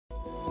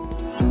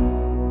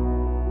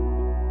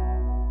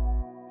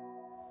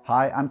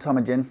Hi, I'm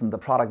Thomas Jensen, the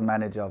product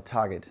manager of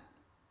Target.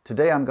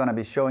 Today I'm going to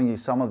be showing you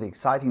some of the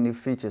exciting new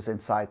features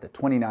inside the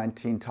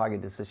 2019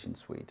 Target Decision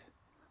Suite.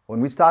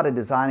 When we started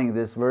designing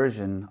this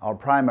version, our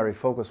primary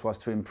focus was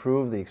to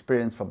improve the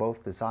experience for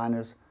both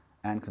designers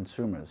and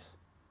consumers.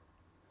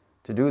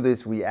 To do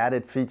this, we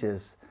added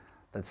features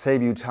that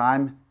save you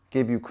time,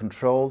 give you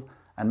control,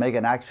 and make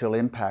an actual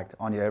impact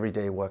on your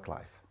everyday work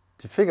life.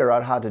 To figure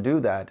out how to do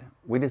that,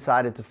 we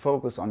decided to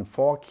focus on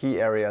 4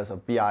 key areas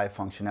of BI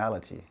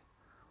functionality.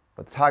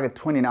 With Target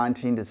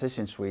 2019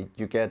 Decision Suite,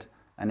 you get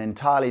an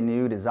entirely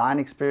new design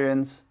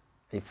experience,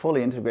 a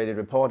fully integrated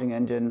reporting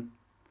engine,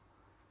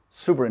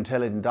 super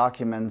intelligent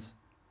documents,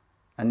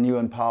 and new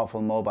and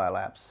powerful mobile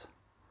apps.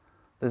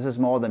 This is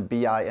more than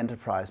BI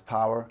enterprise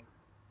power.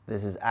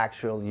 This is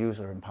actual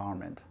user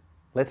empowerment.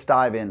 Let's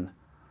dive in.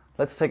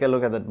 Let's take a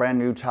look at the brand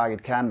new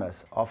Target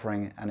Canvas,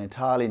 offering an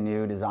entirely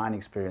new design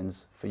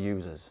experience for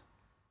users.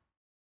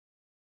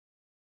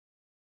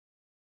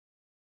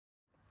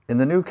 In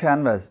the new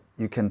canvas,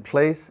 you can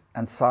place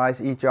and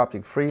size each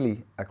object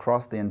freely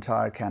across the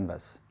entire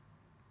canvas.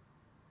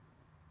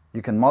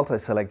 You can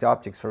multi-select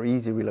objects for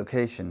easy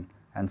relocation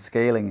and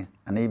scaling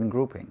and even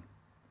grouping.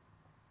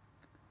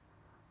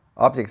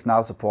 Objects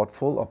now support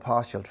full or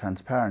partial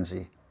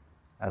transparency,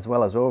 as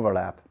well as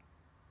overlap,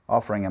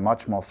 offering a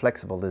much more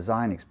flexible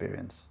design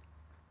experience.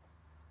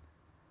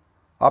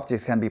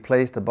 Objects can be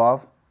placed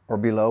above or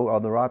below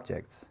other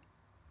objects,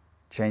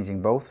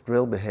 changing both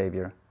drill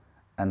behavior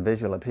and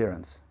visual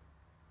appearance.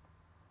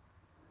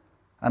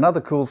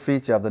 Another cool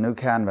feature of the new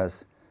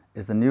canvas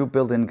is the new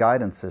built-in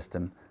guidance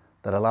system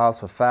that allows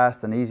for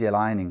fast and easy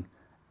aligning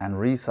and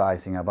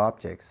resizing of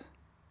objects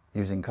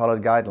using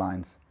colored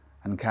guidelines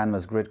and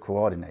canvas grid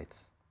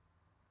coordinates.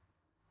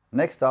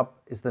 Next up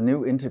is the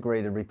new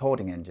integrated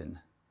reporting engine.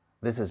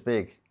 This is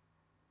big.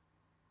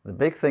 The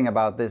big thing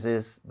about this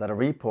is that a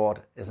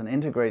report is an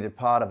integrated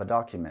part of a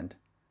document.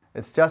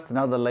 It's just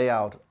another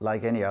layout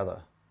like any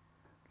other.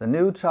 The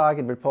new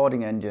Target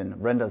reporting engine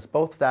renders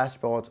both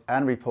dashboards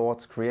and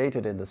reports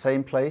created in the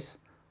same place,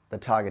 the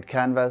Target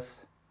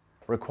Canvas,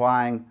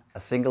 requiring a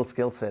single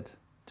skill set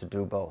to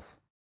do both.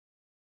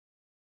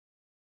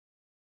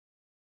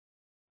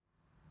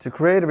 To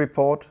create a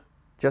report,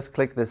 just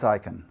click this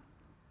icon.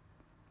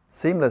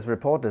 Seamless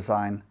report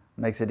design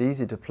makes it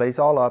easy to place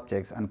all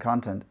objects and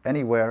content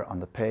anywhere on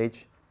the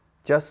page,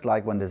 just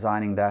like when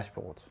designing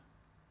dashboards.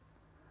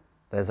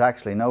 There's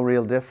actually no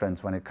real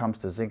difference when it comes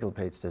to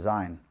single-page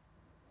design.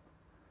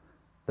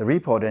 The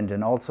report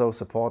engine also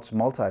supports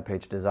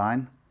multi-page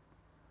design.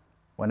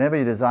 Whenever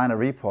you design a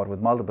report with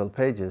multiple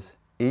pages,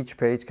 each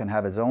page can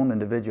have its own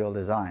individual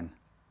design.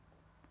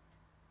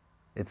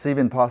 It's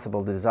even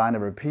possible to design a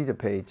repeater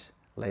page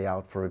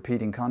layout for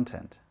repeating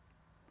content.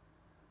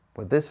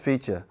 With this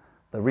feature,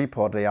 the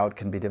report layout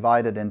can be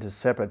divided into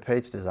separate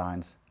page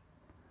designs.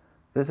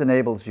 This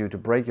enables you to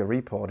break your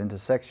report into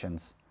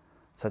sections,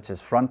 such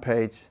as front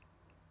page,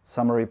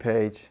 summary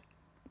page,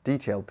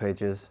 detailed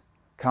pages,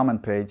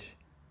 comment page,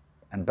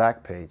 and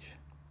back page,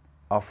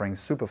 offering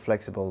super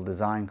flexible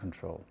design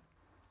control.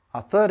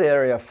 Our third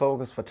area of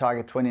focus for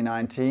Target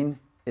 2019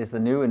 is the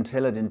new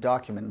intelligent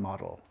document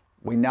model.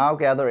 We now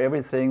gather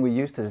everything we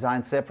used to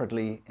design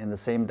separately in the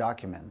same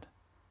document.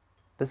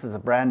 This is a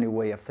brand new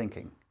way of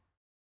thinking.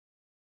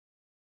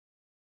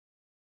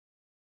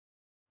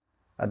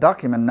 A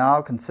document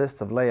now consists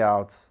of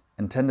layouts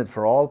intended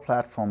for all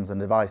platforms and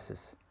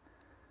devices.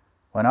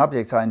 When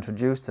objects are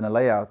introduced in a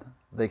layout,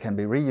 they can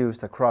be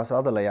reused across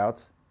other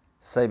layouts,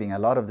 saving a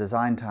lot of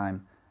design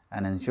time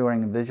and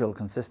ensuring visual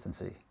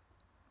consistency.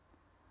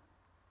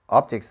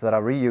 Objects that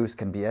are reused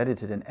can be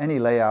edited in any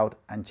layout,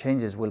 and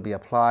changes will be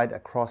applied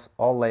across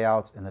all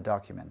layouts in the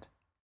document.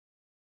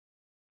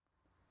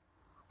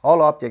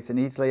 All objects in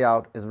each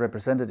layout is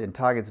represented in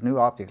Target's new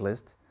object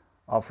list,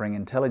 offering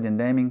intelligent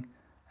naming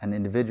and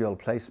individual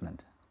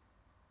placement.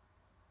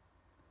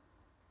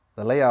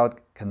 The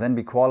layout can then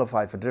be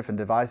qualified for different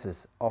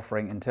devices,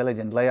 offering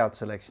intelligent layout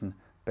selection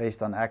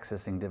based on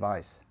accessing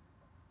device.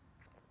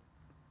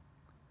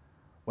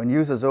 When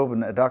users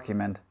open a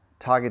document,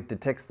 Target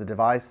detects the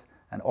device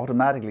and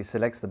automatically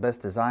selects the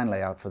best design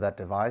layout for that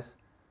device,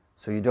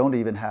 so you don't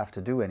even have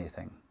to do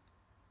anything.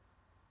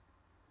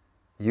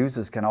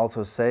 Users can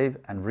also save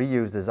and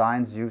reuse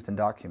designs used in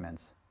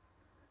documents.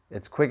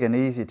 It's quick and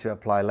easy to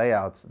apply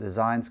layouts,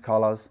 designs,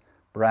 colors,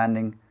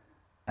 branding,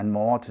 and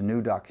more to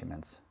new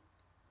documents.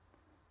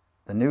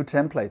 The new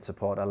template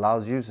support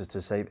allows users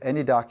to save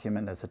any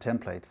document as a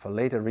template for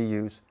later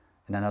reuse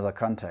in another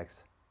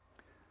context.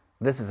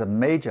 This is a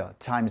major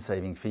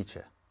time-saving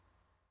feature.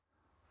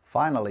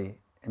 Finally,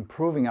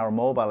 improving our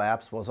mobile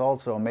apps was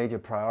also a major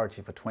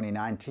priority for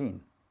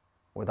 2019.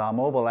 With our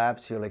mobile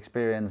apps, you'll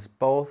experience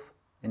both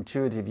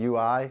intuitive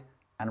UI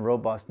and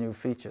robust new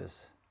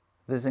features.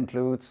 This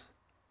includes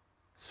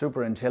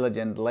super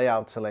intelligent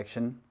layout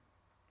selection,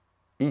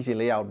 easy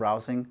layout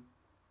browsing,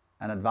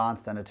 and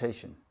advanced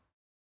annotation.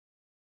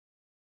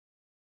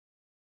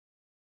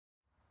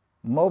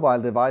 Mobile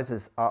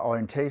devices are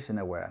orientation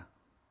aware.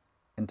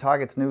 In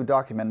Target's new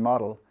document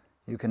model,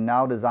 you can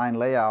now design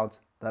layouts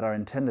that are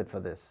intended for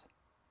this.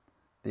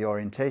 The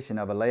orientation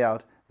of a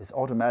layout is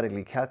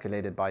automatically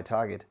calculated by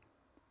Target,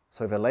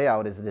 so if a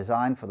layout is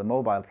designed for the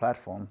mobile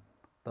platform,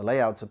 the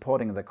layout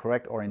supporting the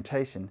correct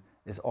orientation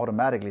is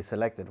automatically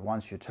selected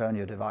once you turn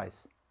your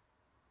device.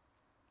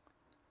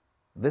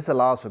 This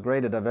allows for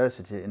greater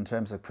diversity in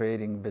terms of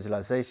creating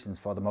visualizations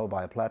for the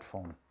mobile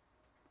platform.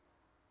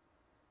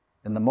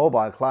 In the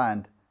mobile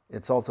client,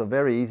 it's also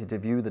very easy to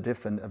view the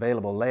different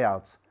available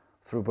layouts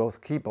through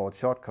both keyboard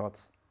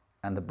shortcuts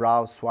and the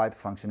browse swipe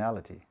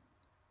functionality.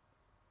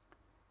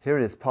 Here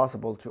it is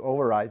possible to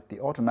override the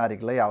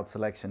automatic layout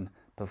selection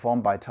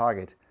performed by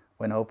Target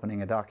when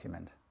opening a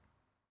document.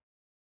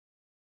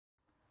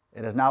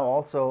 It is now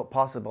also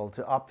possible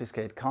to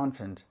obfuscate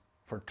content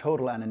for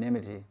total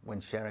anonymity when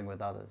sharing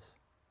with others.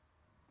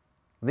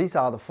 These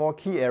are the 4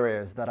 key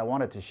areas that I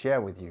wanted to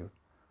share with you,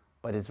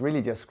 but it's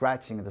really just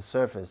scratching the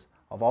surface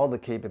of all the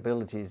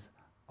capabilities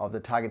of the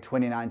Target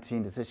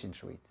 2019 Decision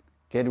Suite.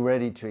 Get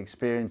ready to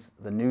experience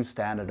the new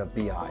standard of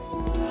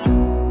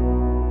BI.